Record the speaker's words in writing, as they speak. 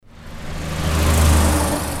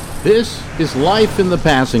This is Life in the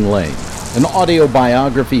Passing Lane, an audio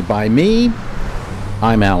biography by me.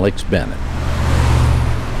 I'm Alex Bennett.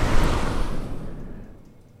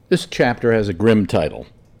 This chapter has a grim title.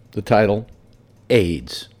 The title,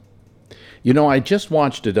 AIDS. You know, I just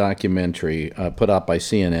watched a documentary put out by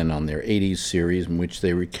CNN on their 80s series in which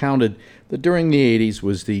they recounted that during the 80s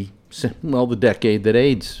was the decade that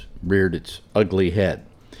AIDS reared its ugly head.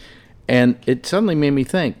 And it suddenly made me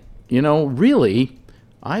think, really,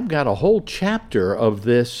 I've got a whole chapter of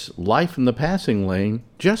this Life in the Passing Lane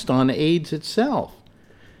just on AIDS itself.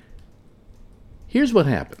 Here's what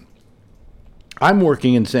happened. I'm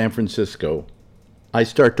working in San Francisco. I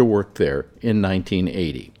start to work there in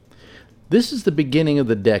 1980. This is the beginning of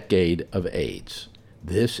the decade of AIDS.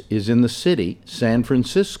 This is in the city, San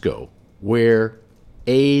Francisco, where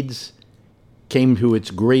AIDS came to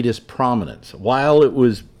its greatest prominence. While it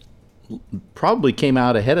was probably came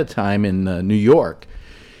out ahead of time in New York,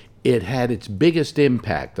 it had its biggest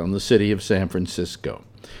impact on the city of San Francisco.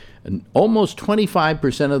 And almost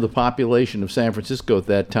 25% of the population of San Francisco at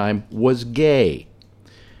that time was gay.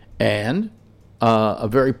 And a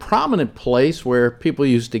very prominent place where people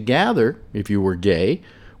used to gather, if you were gay,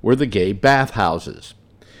 were the gay bathhouses.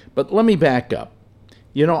 But let me back up.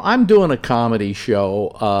 I'm doing a comedy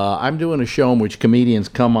show. I'm doing a show in which comedians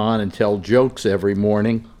come on and tell jokes every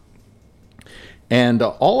morning. And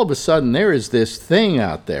all of a sudden, there is this thing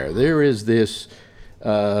out there. There is this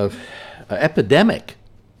epidemic,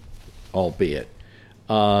 albeit,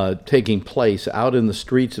 taking place out in the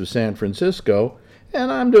streets of San Francisco.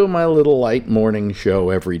 And I'm doing my little light morning show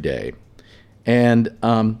every day. And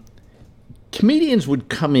comedians would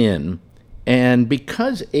come in, and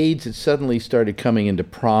because AIDS had suddenly started coming into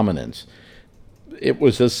prominence, it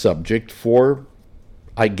was a subject for,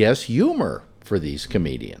 I guess, humor for these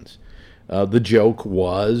comedians. The joke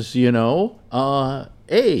was,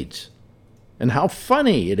 AIDS. And how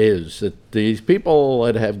funny it is that these people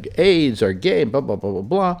that have AIDS are gay, blah, blah, blah, blah,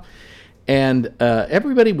 blah. And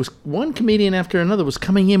one comedian after another was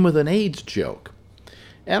coming in with an AIDS joke.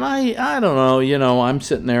 And I don't know, I'm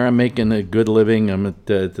sitting there, I'm making a good living. I'm at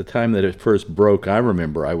the time that it first broke, I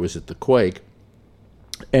remember I was at the Quake.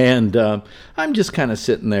 And I'm just kind of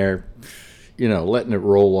sitting there, letting it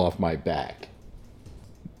roll off my back.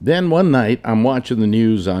 Then one night, I'm watching the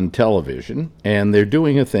news on television, and they're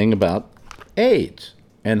doing a thing about AIDS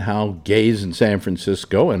and how gays in San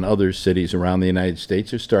Francisco and other cities around the United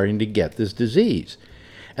States are starting to get this disease.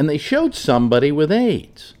 And they showed somebody with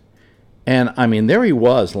AIDS. And, there he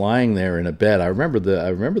was lying there in a bed. I remember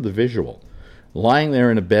the visual. Lying there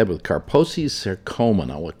in a bed with Kaposi's sarcoma.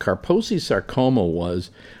 Now, what Kaposi's sarcoma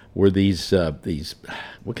were these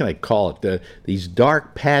what can I call it? These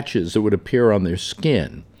dark patches that would appear on their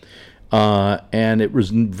skin. And it was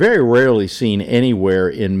very rarely seen anywhere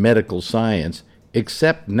in medical science,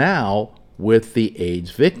 except now with the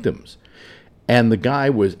AIDS victims. And the guy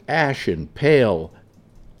was ashen, pale,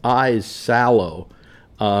 eyes sallow,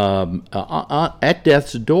 at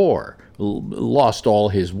death's door, lost all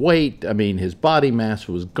his weight. His body mass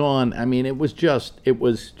was gone. It was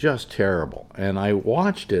just terrible. And I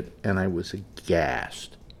watched it, and I was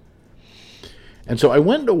aghast. And so I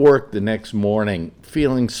went to work the next morning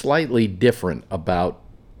feeling slightly different about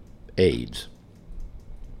AIDS.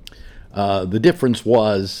 The difference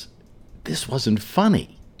was this wasn't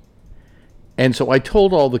funny. And so I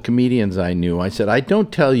told all the comedians I knew, I said, I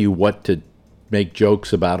don't tell you what to make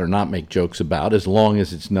jokes about or not make jokes about, as long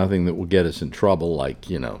as it's nothing that will get us in trouble, like,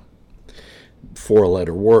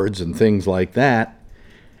 four-letter words and things like that.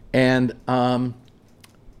 And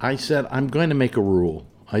I said, I'm going to make a rule.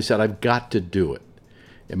 I said, I've got to do it.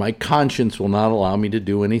 And my conscience will not allow me to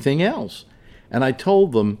do anything else. And I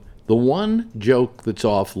told them, the one joke that's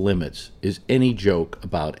off limits is any joke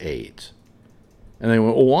about AIDS. And they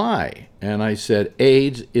went, well, why? And I said,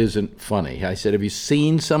 AIDS isn't funny. I said, have you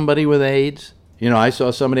seen somebody with AIDS? I saw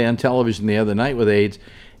somebody on television the other night with AIDS,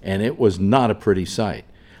 and it was not a pretty sight.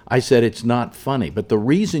 I said, it's not funny. But the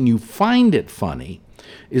reason you find it funny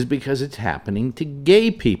is because it's happening to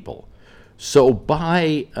gay people. So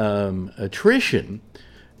by attrition,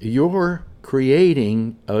 you're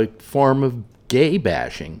creating a form of gay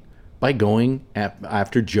bashing by going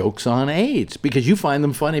after jokes on AIDS, because you find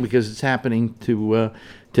them funny because it's happening to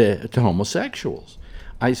homosexuals.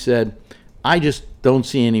 I said, I just don't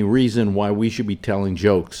see any reason why we should be telling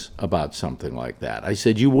jokes about something like that. I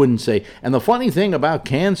said, you wouldn't say, and the funny thing about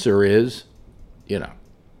cancer is,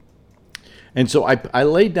 And so I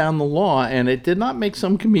laid down the law, and it did not make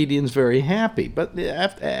some comedians very happy. But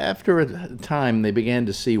after a time, they began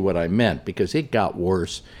to see what I meant, because it got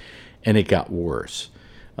worse, and it got worse.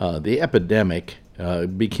 The epidemic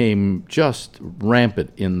became just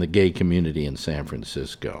rampant in the gay community in San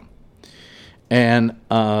Francisco. And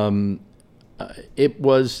it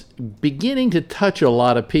was beginning to touch a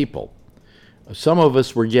lot of people. Some of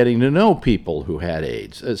us were getting to know people who had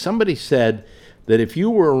AIDS. Somebody said that if you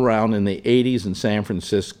were around in the 80s in San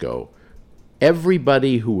Francisco,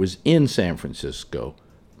 everybody who was in San Francisco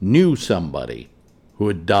knew somebody who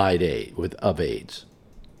had died of AIDS.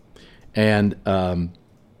 And that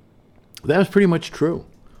was pretty much true.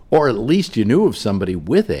 Or at least you knew of somebody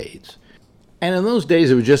with AIDS. And in those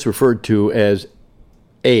days, it was just referred to as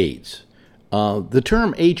AIDS. The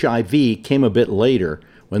term HIV came a bit later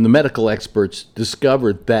when the medical experts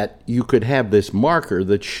discovered that you could have this marker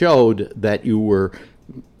that showed that you were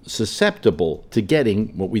susceptible to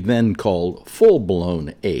getting what we then called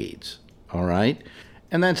full-blown AIDS, all right?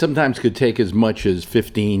 And that sometimes could take as much as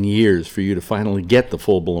 15 years for you to finally get the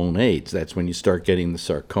full-blown AIDS. That's when you start getting the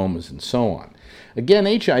sarcomas and so on. Again,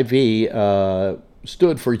 HIV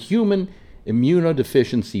stood for Human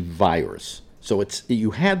Immunodeficiency Virus. So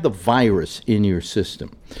you had the virus in your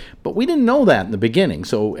system. But we didn't know that in the beginning.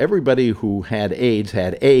 So everybody who had AIDS,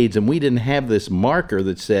 and we didn't have this marker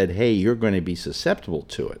that said, hey, you're going to be susceptible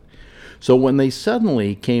to it. So when they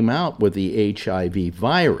suddenly came out with the HIV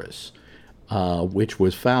virus, which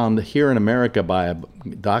was found here in America by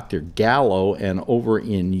Dr. Gallo, and over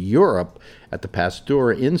in Europe at the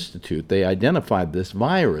Pasteur Institute, they identified this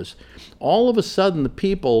virus. All of a sudden, the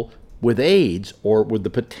people with AIDS, or with the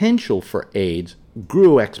potential for AIDS,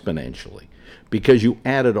 grew exponentially because you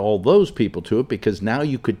added all those people to it, because now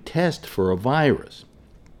you could test for a virus.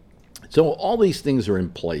 So all these things are in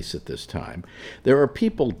place at this time. There are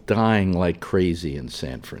people dying like crazy in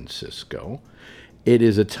San Francisco. It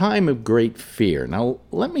is a time of great fear. Now,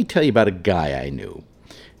 let me tell you about a guy I knew,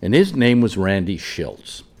 and his name was Randy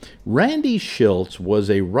Shilts. Randy Shilts was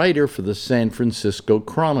a writer for the San Francisco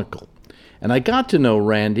Chronicle. And I got to know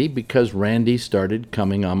Randy because Randy started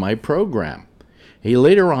coming on my program. He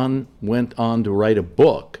later on went on to write a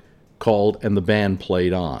book called And the Band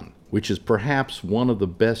Played On, which is perhaps one of the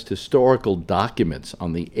best historical documents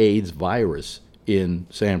on the AIDS virus in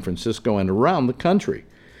San Francisco and around the country.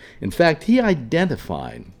 In fact, he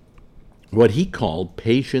identified what he called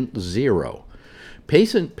Patient Zero.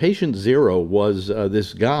 Patient Zero was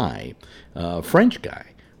this guy, French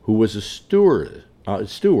guy, who was a steward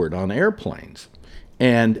on airplanes.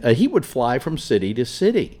 And he would fly from city to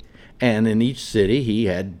city. And in each city, he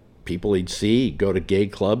had people he'd see. He'd go to gay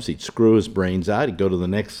clubs, he'd screw his brains out. He'd go to the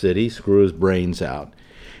next city, screw his brains out.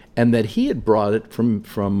 And that he had brought it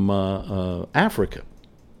from Africa.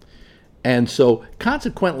 And so,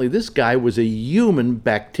 consequently, this guy was a human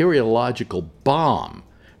bacteriological bomb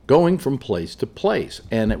going from place to place.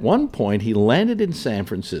 And at one point, he landed in San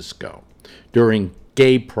Francisco during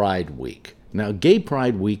Gay Pride Week. Now, Gay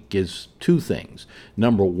Pride Week is two things.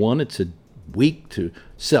 Number one, it's a week to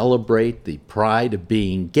celebrate the pride of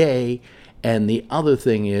being gay. And the other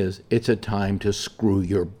thing is, it's a time to screw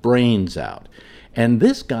your brains out. And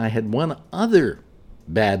this guy had one other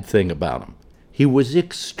bad thing about him. He was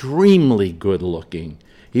extremely good looking.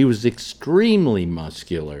 He was extremely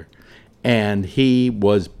muscular. And he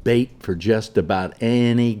was bait for just about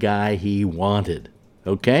any guy he wanted.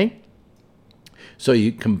 Okay? So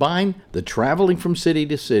you combine the traveling from city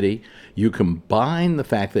to city, you combine the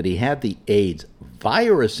fact that he had the AIDS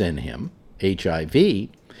virus in him, HIV,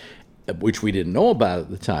 which we didn't know about at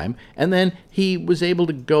the time, and then he was able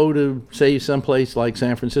to go to, say, someplace like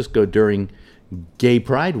San Francisco during Gay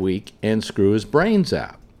Pride Week and screw his brains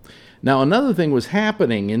out. Now, another thing was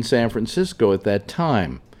happening in San Francisco at that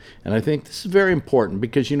time, and I think this is very important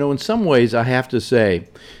because, you know, in some ways I have to say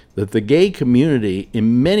that the gay community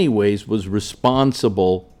in many ways was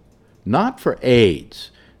responsible not for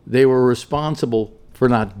AIDS. They were responsible for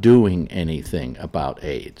not doing anything about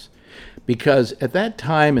AIDS. Because at that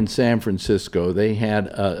time in San Francisco, they had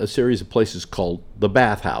a series of places called the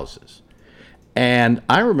bathhouses. And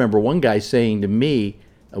I remember one guy saying to me,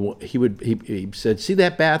 he said, "See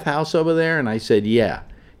that bathhouse over there?" And I said, "Yeah."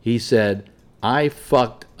 He said, "I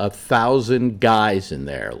fucked 1,000 guys in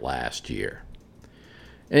there last year."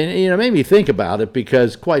 And, you know, it made me think about it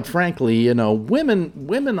because, quite frankly, you know,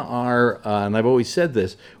 women are, and I've always said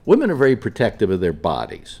this, women are very protective of their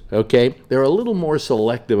bodies, okay? They're a little more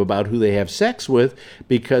selective about who they have sex with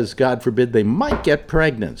because, God forbid, they might get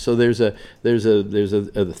pregnant. So there's a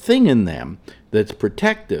thing in them that's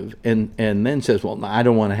protective and then says, well, no, I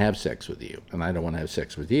don't want to have sex with you, and I don't want to have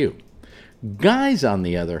sex with you. Guys, on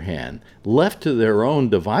the other hand, left to their own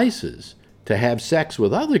devices to have sex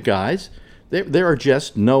with other guys, There are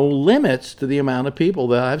just no limits to the amount of people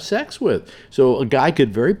that I have sex with. So a guy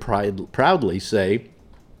could very proudly say,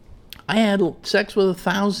 I had sex with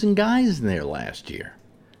 1,000 guys in there last year.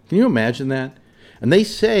 Can you imagine that? And they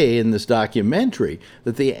say in this documentary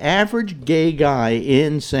that the average gay guy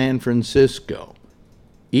in San Francisco,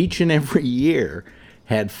 each and every year,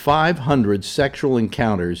 had 500 sexual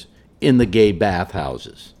encounters in the gay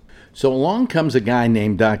bathhouses. So along comes a guy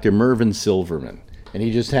named Dr. Mervyn Silverman, and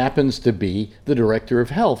he just happens to be the director of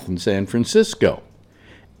health in San Francisco.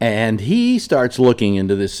 And he starts looking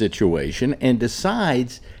into this situation and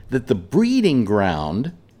decides that the breeding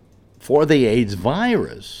ground for the AIDS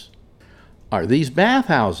virus are these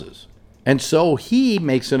bathhouses. And so he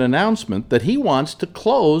makes an announcement that he wants to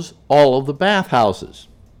close all of the bathhouses.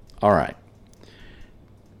 All right.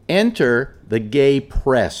 Enter the gay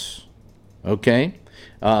press, okay?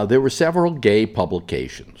 There were several gay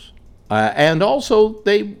publications. And also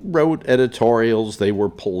they wrote editorials, they were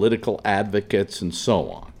political advocates, and so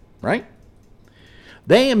on, right?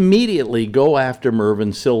 They immediately go after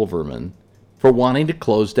Mervyn Silverman for wanting to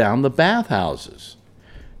close down the bathhouses.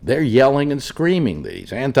 They're yelling and screaming that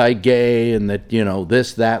he's anti-gay and that,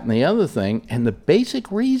 this, that, and the other thing. And the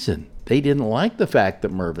basic reason they didn't like the fact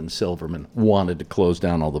that Mervyn Silverman wanted to close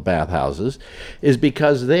down all the bathhouses is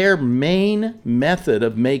because their main method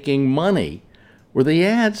of making money were the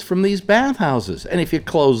ads from these bathhouses. And if you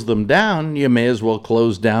close them down, you may as well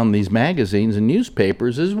close down these magazines and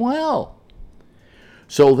newspapers as well.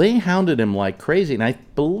 So they hounded him like crazy, and I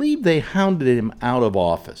believe they hounded him out of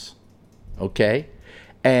office, okay?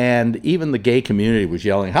 And even the gay community was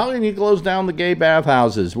yelling, how can you close down the gay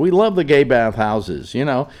bathhouses? We love the gay bathhouses.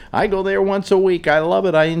 I go there once a week. I love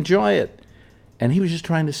it. I enjoy it. And he was just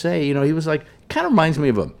trying to say, he was like, kind of reminds me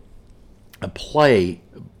of a play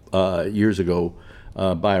years ago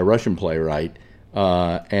by a Russian playwright,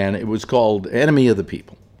 and it was called Enemy of the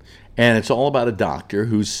People. And it's all about a doctor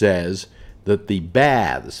who says that the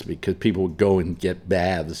baths, because people would go and get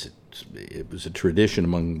baths, it was a tradition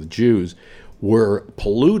among the Jews, were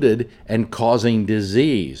polluted and causing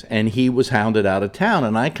disease, and he was hounded out of town.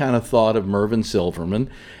 And I kind of thought of Mervyn Silverman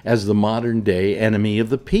as the modern day enemy of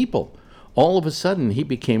the people. All of a sudden, he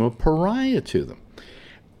became a pariah to them.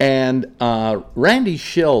 And Randy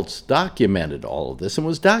Shilts documented all of this and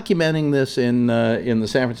was documenting this in the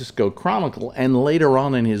San Francisco Chronicle and later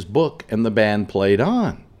on in his book, And the Band Played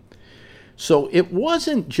On. So it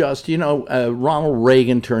wasn't just, Ronald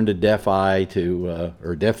Reagan turned a deaf eye to,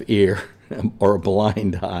 or deaf ear, or a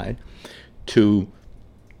blind eye to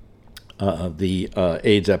the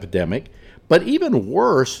AIDS epidemic. But even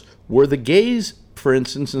worse were the gays, for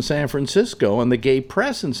instance, in San Francisco, and the gay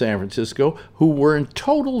press in San Francisco, who were in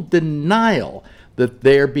total denial that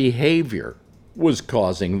their behavior was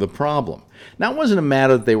causing the problem. Now, it wasn't a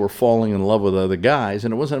matter that they were falling in love with other guys,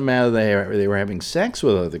 and it wasn't a matter that they were having sex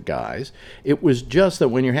with other guys. It was just that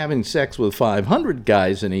when you're having sex with 500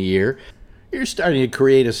 guys in a year, you're starting to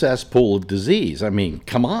create a cesspool of disease. I mean,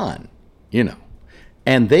 come on,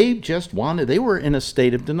 And they were in a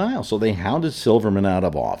state of denial. So they hounded Silverman out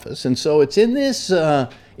of office. And so it's in this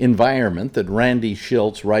environment that Randy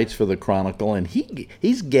Shilts writes for the Chronicle, and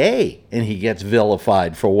he's gay, and he gets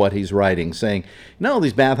vilified for what he's writing, saying, no,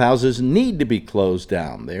 these bathhouses need to be closed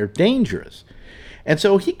down. They're dangerous. And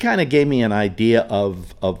so he kind of gave me an idea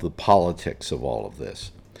of the politics of all of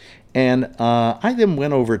this. And I then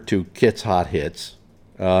went over to Kit's Hot Hits,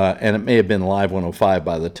 and it may have been Live 105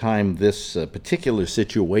 by the time this particular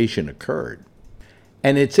situation occurred.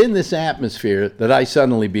 And it's in this atmosphere that I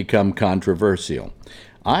suddenly become controversial.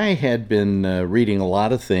 I had been reading a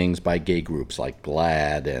lot of things by gay groups like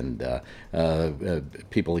GLAAD and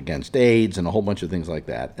People Against AIDS and a whole bunch of things like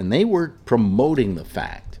that. And they were promoting the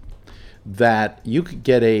fact that you could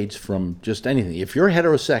get AIDS from just anything. If you're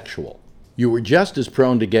heterosexual, you were just as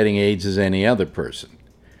prone to getting AIDS as any other person.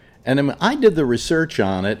 And I did the research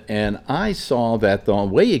on it, and I saw that the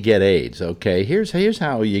way you get AIDS, okay, here's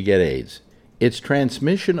how you get AIDS. It's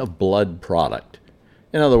transmission of blood product.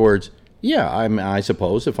 In other words, yeah, I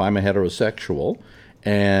suppose if I'm a heterosexual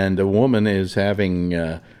and a woman is having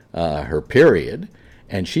her period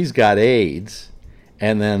and she's got AIDS,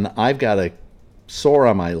 and then I've got a sore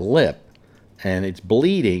on my lip and it's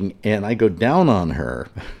bleeding and I go down on her,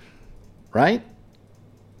 right?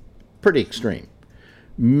 Pretty extreme.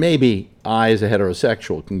 Maybe I, as a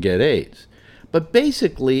heterosexual, can get AIDS. But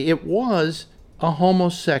basically, it was a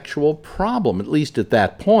homosexual problem, at least at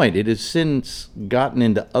that point. It has since gotten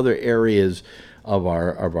into other areas of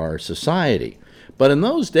our society. But in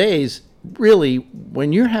those days, really,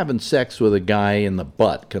 when you're having sex with a guy in the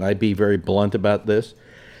butt, can I be very blunt about this?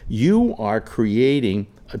 You are creating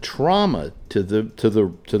a trauma to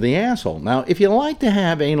the asshole. Now, if you like to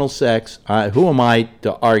have anal sex, who am I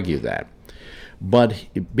to argue that? But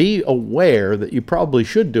be aware that you probably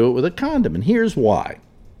should do it with a condom, and here's why.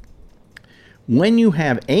 When you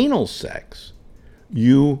have anal sex,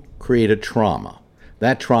 you create a trauma.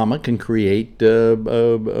 That trauma can create, not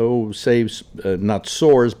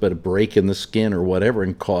sores, but a break in the skin or whatever,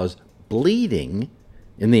 and cause bleeding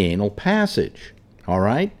in the anal passage. All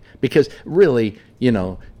right? Because really,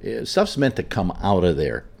 stuff's meant to come out of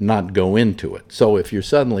there, not go into it. So if you're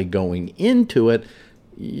suddenly going into it,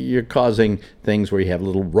 you're causing things where you have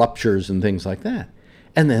little ruptures and things like that.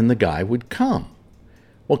 And then the guy would come.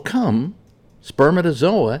 Well, cum,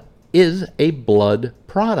 spermatozoa, is a blood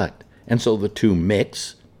product. And so the two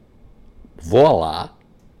mix, voila,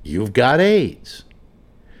 you've got AIDS.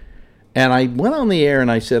 And I went on the air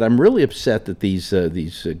and I said, I'm really upset that these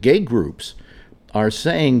gay groups are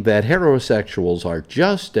saying that heterosexuals are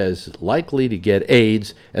just as likely to get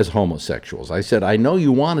AIDS as homosexuals. I said, I know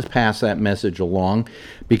you want to pass that message along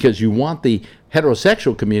because you want the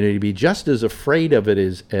heterosexual community to be just as afraid of it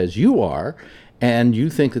as you are, and you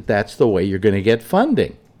think that that's the way you're going to get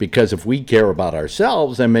funding. Because if we care about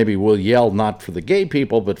ourselves, then maybe we'll yell not for the gay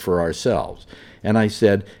people, but for ourselves. And I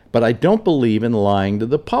said, but I don't believe in lying to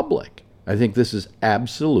the public. I think this is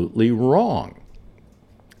absolutely wrong.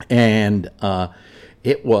 And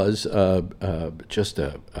it was just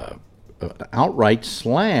an outright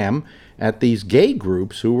slam at these gay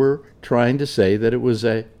groups who were trying to say that it was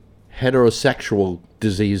a heterosexual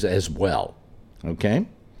disease as well. Okay?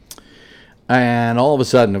 And all of a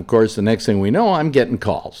sudden, of course, the next thing we know, I'm getting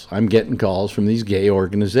calls. I'm getting calls from these gay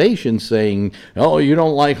organizations saying, oh, you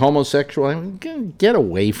don't like homosexual? I mean, get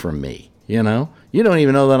away from me, You don't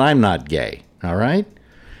even know that I'm not gay, all right?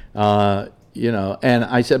 And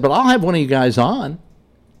I said, but I'll have one of you guys on,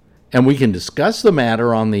 and we can discuss the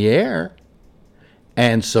matter on the air.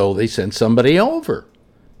 And so they sent somebody over,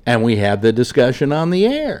 and we had the discussion on the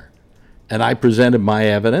air. And I presented my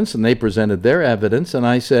evidence, and they presented their evidence, and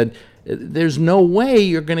I said, there's no way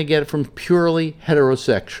you're going to get it from purely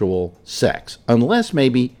heterosexual sex, unless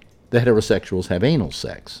maybe the heterosexuals have anal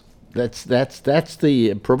sex. That's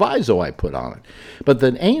the proviso I put on it. But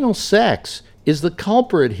the anal sex is the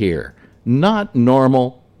culprit here, not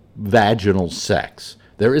normal vaginal sex.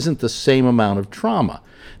 There isn't the same amount of trauma.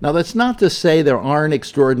 Now, that's not to say there aren't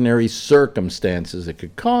extraordinary circumstances that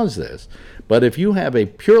could cause this, but if you have a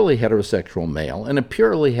purely heterosexual male and a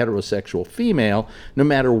purely heterosexual female, no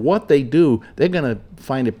matter what they do, they're going to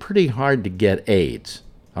find it pretty hard to get AIDS,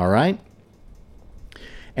 all right?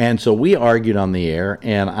 And so we argued on the air,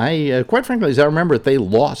 and I, quite frankly, as I remember it, they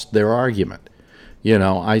lost their argument.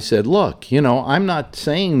 I said, look, I'm not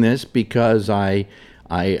saying this because I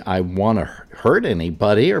want to hurt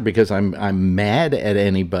anybody, or because I'm mad at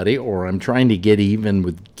anybody, or I'm trying to get even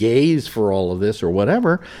with gays for all of this or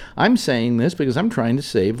whatever. I'm saying this because I'm trying to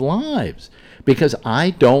save lives. Because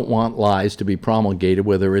I don't want lies to be promulgated,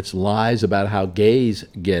 whether it's lies about how gays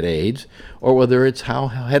get AIDS or whether it's how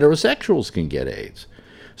heterosexuals can get AIDS.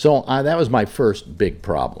 So that was my first big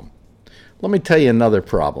problem. Let me tell you another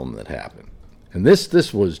problem that happened. And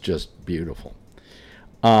this was just beautiful.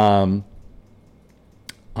 I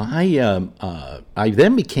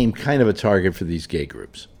then became kind of a target for these gay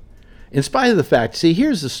groups. In spite of the fact, see,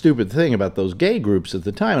 here's the stupid thing about those gay groups at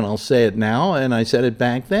the time, and I'll say it now, and I said it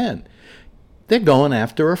back then. They're going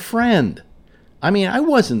after a friend. I mean, I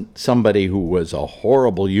wasn't somebody who was a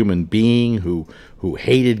horrible human being who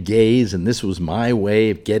hated gays, and this was my way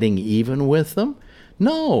of getting even with them.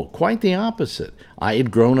 No, quite the opposite. I had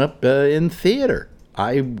grown up in theater.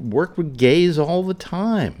 I worked with gays all the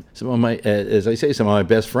time. Some of my, as I say, some of my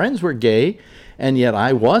best friends were gay, and yet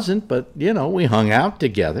I wasn't, but, we hung out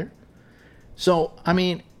together. So, I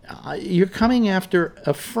mean, you're coming after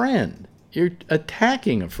a friend. You're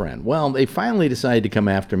attacking a friend. Well, they finally decided to come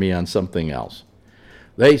after me on something else.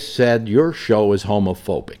 They said, your show is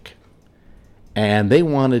homophobic. And they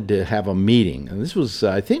wanted to have a meeting. And this was,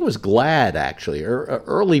 I think it was GLAAD, actually, or an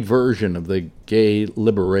early version of the Gay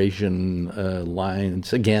Liberation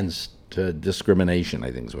Alliance Against Discrimination,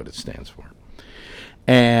 I think is what it stands for.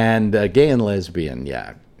 And gay and lesbian,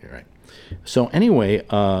 yeah, you're right. So anyway,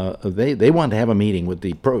 they wanted to have a meeting with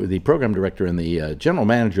the program director and the general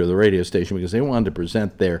manager of the radio station because they wanted to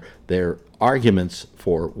present their arguments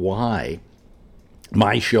for why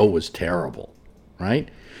my show was terrible, right?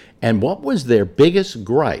 And what was their biggest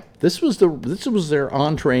gripe? This was their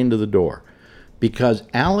entree into the door. Because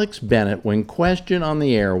Alex Bennett, when questioned on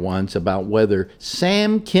the air once about whether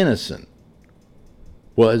Sam Kinison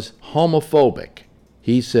was homophobic,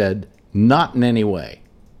 he said, not in any way.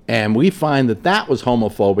 And we find that that was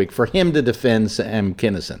homophobic for him to defend Sam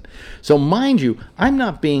Kinison. So mind you, I'm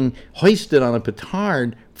not being hoisted on a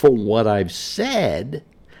petard for what I've said.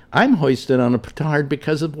 I'm hoisted on a petard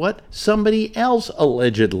because of what somebody else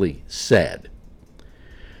allegedly said.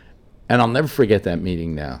 And I'll never forget that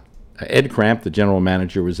meeting now. Ed Cramp, the general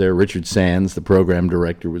manager, was there. Richard Sands, the program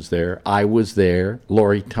director, was there. I was there.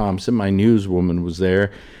 Lori Thompson, my newswoman, was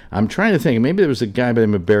there. I'm trying to think. Maybe there was a guy by the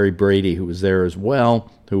name of Barry Brady who was there as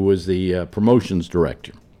well, who was the promotions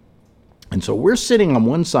director. And so we're sitting on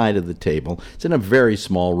one side of the table. It's in a very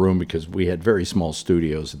small room because we had very small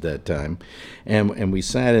studios at that time. And we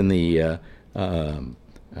sat in the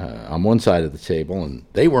on one side of the table, and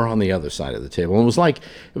they were on the other side of the table. And it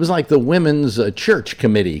was like the women's church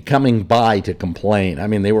committee coming by to complain. I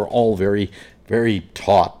mean, they were all very, very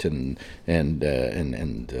taut and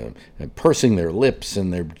pursing their lips,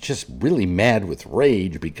 and they're just really mad with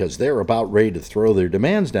rage because they're about ready to throw their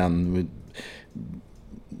demands down.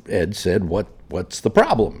 Ed said, "What's the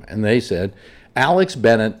problem?" And they said, "Alex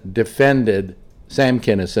Bennett defended Sam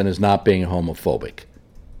Kinison as not being homophobic."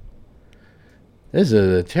 This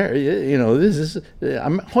is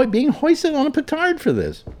I'm being hoisted on a petard for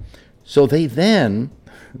this. So they then,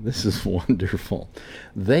 this is wonderful,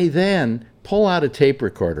 they then pull out a tape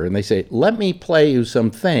recorder and they say, "Let me play you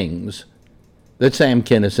some things that Sam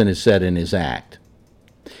Kinison has said in his act."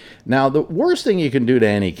 Now, the worst thing you can do to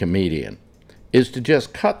any comedian is to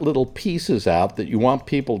just cut little pieces out that you want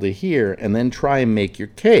people to hear and then try and make your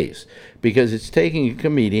case, because it's taking a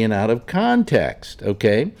comedian out of context,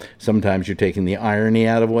 okay? Sometimes you're taking the irony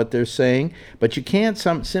out of what they're saying, but you can't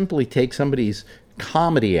simply take somebody's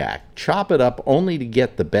comedy act, chop it up only to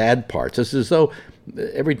get the bad parts. It's as though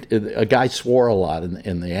a guy swore a lot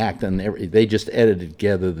in the act, and they just edited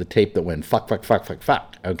together the tape that went fuck, fuck, fuck, fuck,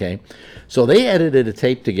 fuck, okay? So they edited a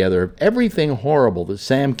tape together of everything horrible that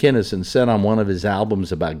Sam Kinison said on one of his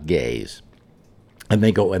albums about gays. And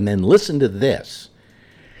they go, and then listen to this.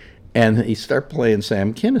 And he start playing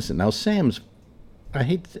Sam Kinison. Now, Sam's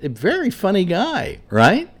a very funny guy,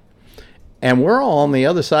 right? And we're all on the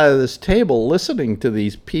other side of this table listening to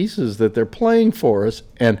these pieces that they're playing for us.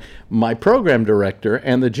 And my program director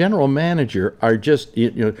and the general manager are just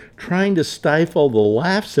trying to stifle the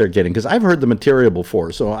laughs they're getting. Because I've heard the material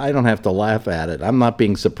before, so I don't have to laugh at it. I'm not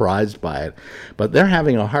being surprised by it. But they're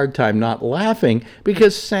having a hard time not laughing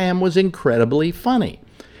because Sam was incredibly funny.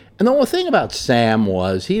 And the whole thing about Sam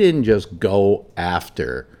was he didn't just go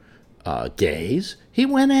after gays. He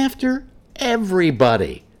went after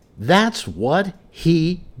everybody. That's what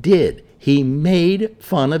he did. He made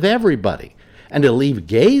fun of everybody. And to leave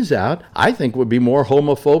gays out, I think would be more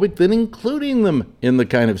homophobic than including them in the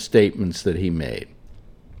kind of statements that he made.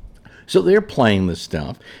 So they're playing this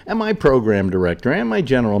stuff, and my program director and my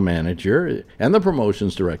general manager and the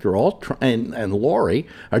promotions director and Lori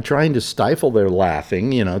are trying to stifle their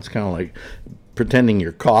laughing. It's kind of like pretending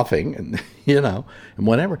you're coughing and, and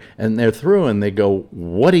whatever. And they're through and they go,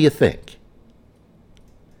 "What do you think?"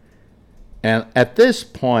 And at this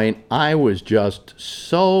point, I was just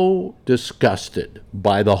so disgusted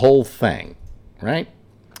by the whole thing, right,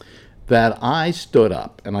 that I stood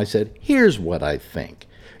up and I said, "Here's what I think.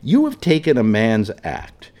 You have taken a man's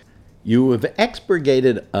act. You have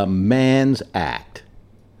expurgated a man's act,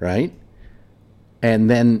 right, and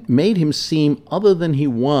then made him seem other than he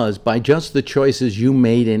was by just the choices you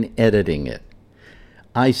made in editing it."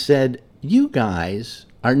 I said, "You guys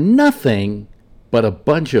are nothing but a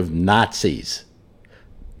bunch of Nazis.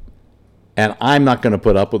 And I'm not going to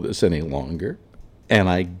put up with this any longer." And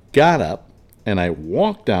I got up and I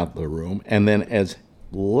walked out the room, and then as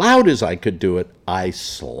loud as I could do it, I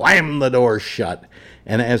slammed the door shut.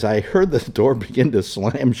 And as I heard the door begin to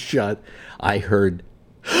slam shut, I heard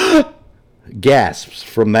gasps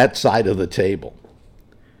from that side of the table.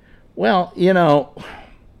 Well,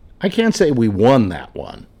 I can't say we won that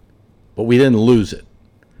one, but we didn't lose it.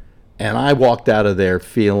 And I walked out of there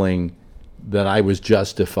feeling that I was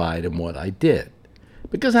justified in what I did.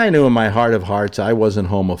 Because I knew in my heart of hearts I wasn't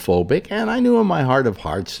homophobic, and I knew in my heart of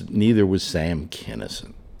hearts neither was Sam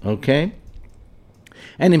Kinison, okay?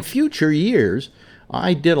 And in future years,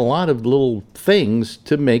 I did a lot of little things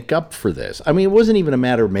to make up for this. I mean, it wasn't even a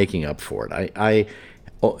matter of making up for it. I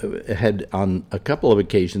had on a couple of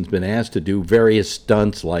occasions been asked to do various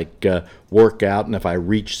stunts like work out, and if I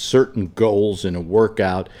reached certain goals in a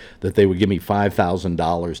workout that they would give me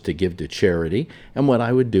 $5,000 to give to charity. And what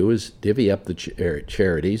I would do is divvy up the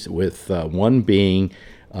charities, with one being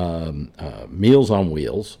Meals on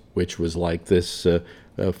Wheels, which was like this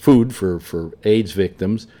food for AIDS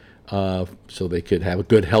victims so they could have a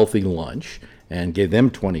good healthy lunch. and gave them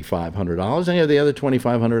 $2,500, and I gave the other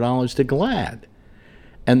 $2,500 to GLAAD.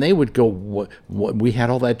 And they would go, what, we had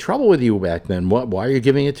all that trouble with you back then. Why are you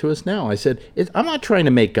giving it to us now? I said, I'm not trying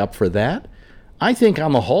to make up for that. I think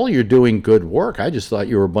on the whole you're doing good work. I just thought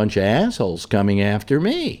you were a bunch of assholes coming after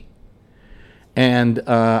me. And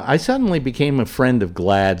I suddenly became a friend of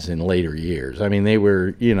GLAAD's in later years. I mean,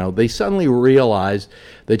 they suddenly realized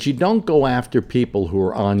that you don't go after people who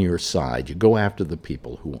are on your side. You go after the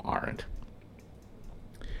people who aren't.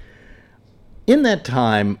 In that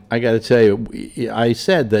time, I got to tell you, I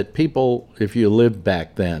said that people, if you lived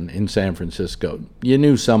back then in San Francisco, you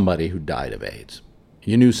knew somebody who died of AIDS.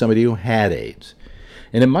 You knew somebody who had AIDS.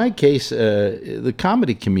 And in my case, the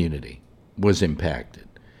comedy community was impacted.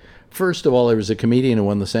 First of all, there was a comedian who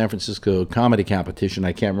won the San Francisco comedy competition.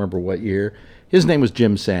 I can't remember what year. His name was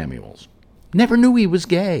Jim Samuels. Never knew he was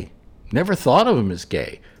gay. Never thought of him as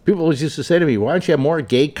gay. People always used to say to me, why don't you have more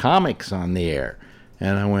gay comics on the air?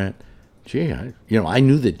 And I went, gee, I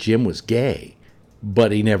knew that Jim was gay,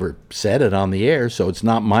 but he never said it on the air, so it's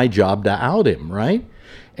not my job to out him, right?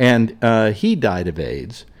 And he died of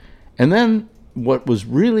AIDS. And then what was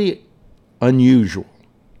really unusual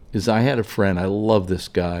is I had a friend, I love this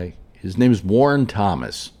guy. His name is Warren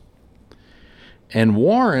Thomas. And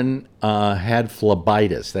Warren had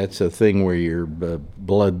phlebitis. That's a thing where your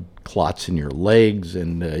blood clots in your legs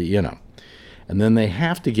and, And then they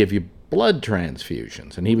have to give you blood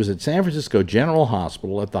transfusions. And he was at San Francisco General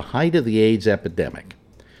Hospital at the height of the AIDS epidemic.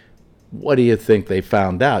 What do you think they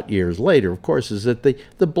found out years later, of course, is that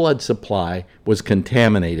the blood supply was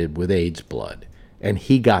contaminated with AIDS blood. And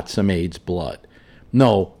he got some AIDS blood.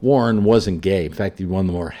 No, Warren wasn't gay. In fact, he's one of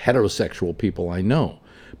the more heterosexual people I know.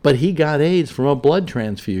 But he got AIDS from a blood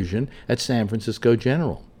transfusion at San Francisco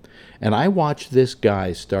General. And I watched this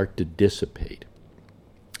guy start to dissipate.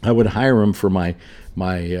 I would hire him for my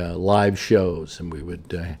live shows, and we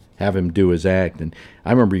would have him do his act. And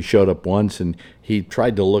I remember he showed up once, and he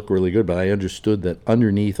tried to look really good, but I understood that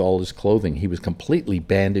underneath all his clothing, he was completely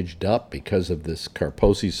bandaged up because of this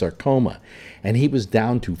Kaposi sarcoma. And he was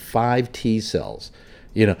down to 5 T cells.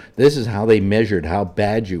 This is how they measured how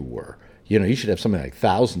bad you were. You should have something like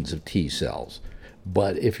thousands of T cells.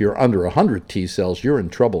 But if you're under 100 T cells, you're in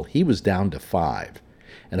trouble. He was down to 5.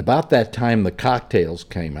 And about that time, the cocktails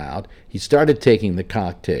came out. He started taking the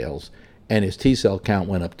cocktails, and his T cell count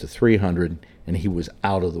went up to 300, and he was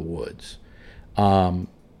out of the woods.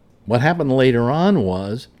 What happened later on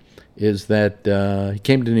is that he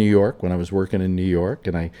came to New York when I was working in New York,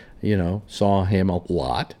 and I, saw him a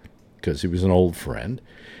lot because he was an old friend.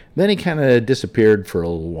 Then he kind of disappeared for a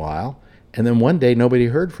little while, and then one day nobody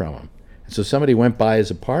heard from him. And so somebody went by his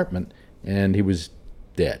apartment, and he was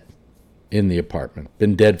dead in the apartment,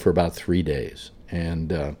 been dead for about 3 days.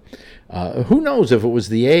 And who knows if it was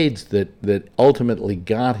the AIDS that ultimately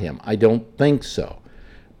got him. I don't think so.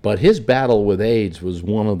 But his battle with AIDS was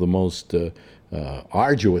one of the most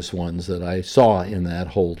arduous ones that I saw in that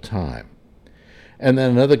whole time. And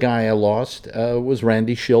then another guy I lost was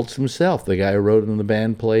Randy Shilts himself, the guy who wrote in the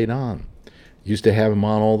band Played On. Used to have him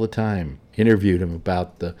on all the time, interviewed him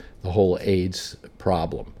about the whole AIDS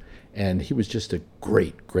problem. And he was just a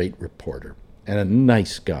great, great reporter and a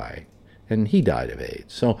nice guy. And he died of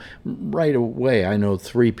AIDS. So right away, I know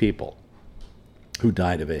 3 people who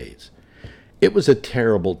died of AIDS. It was a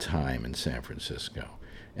terrible time in San Francisco.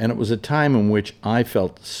 And it was a time in which I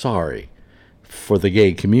felt sorry for the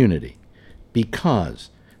gay community. Because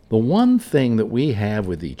the one thing that we have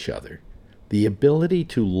with each other, the ability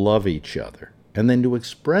to love each other, and then to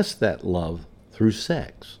express that love through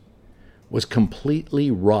sex, was completely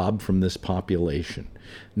robbed from this population.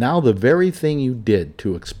 Now the very thing you did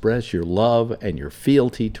to express your love and your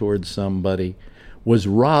fealty towards somebody was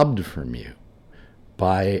robbed from you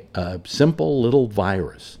by a simple little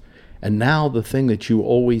virus. And now the thing that you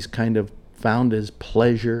always kind of found as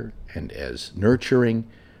pleasure and as nurturing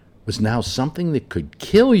was now something that could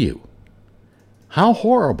kill you. How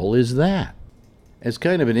horrible is that? As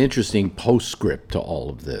kind of an interesting postscript to all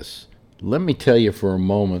of this, let me tell you for a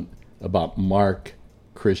moment about Mark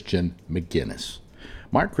Christian McGinnis.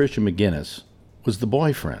 Mark Christian McGinnis was the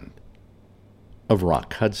boyfriend of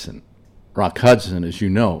Rock Hudson. Rock Hudson, as you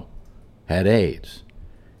know, had AIDS.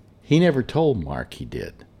 He never told Mark he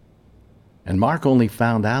did. And Mark only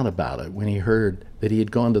found out about it when he heard that he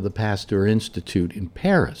had gone to the Pasteur Institute in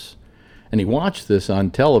Paris. And he watched this on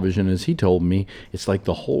television. As he told me, it's like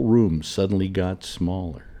the whole room suddenly got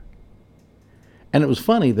smaller. And it was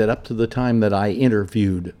funny that up to the time that I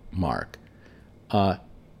interviewed Mark,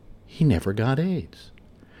 he never got AIDS.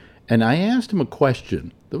 And I asked him a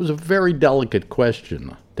question that was a very delicate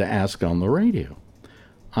question to ask on the radio.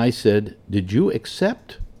 I said, did you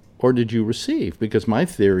accept or did you receive? Because my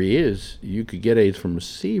theory is you could get AIDS from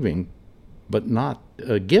receiving, but not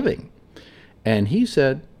giving. And he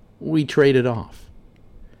said, we traded off.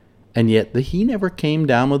 And yet he never came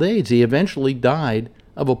down with AIDS. He eventually died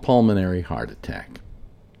of a pulmonary heart attack.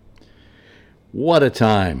 What a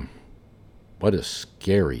time. What a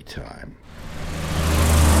scary time.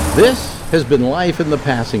 This has been Life in the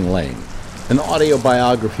Passing Lane, an audio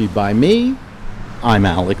biography by me. I'm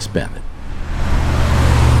Alex Bennett.